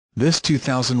This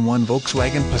 2001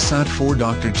 Volkswagen Passat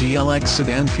 4Dr. GLX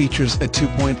sedan features a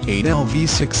 2.8L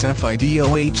V6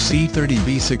 FIDOHC30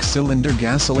 V6 cylinder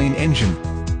gasoline engine.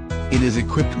 It is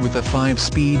equipped with a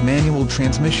 5-speed manual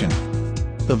transmission.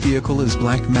 The vehicle is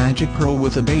black magic pearl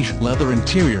with a beige leather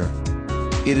interior.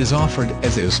 It is offered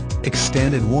as is,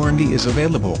 extended warranty is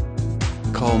available.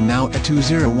 Call now at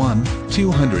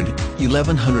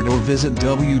 201-200-1100 or visit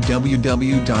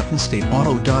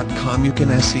www.instateauto.com. You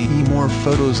can see more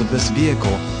photos of this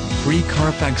vehicle, free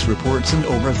Carfax reports and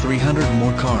over 300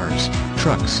 more cars,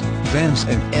 trucks, vans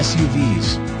and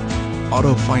SUVs.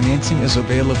 Auto financing is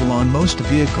available on most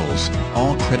vehicles,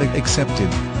 all credit accepted.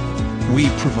 We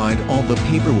provide all the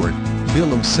paperwork,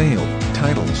 bill of sale,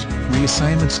 titles,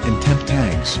 reassignments and temp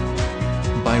tags.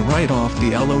 Buy right off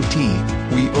the LOT,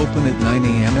 we open at 9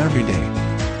 a.m. every day.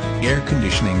 Air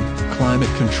conditioning,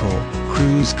 climate control,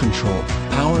 cruise control,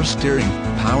 power steering,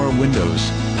 power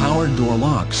windows, power door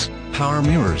locks, power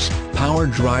mirrors, power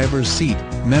driver's seat,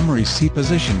 memory seat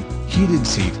position, heated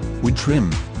seat, wood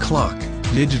trim, clock,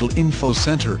 digital info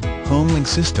center, homelink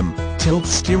system, tilt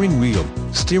steering wheel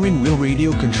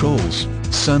radio controls,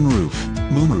 sunroof,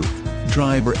 moonroof,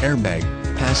 driver airbag,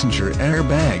 passenger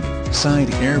airbag, side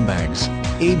airbags,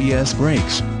 ABS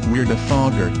brakes, rear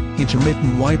defogger,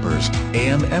 intermittent wipers,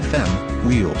 AM/FM,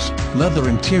 wheels, leather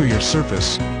interior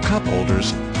surface, cup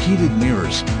holders, heated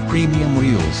mirrors, premium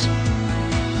wheels.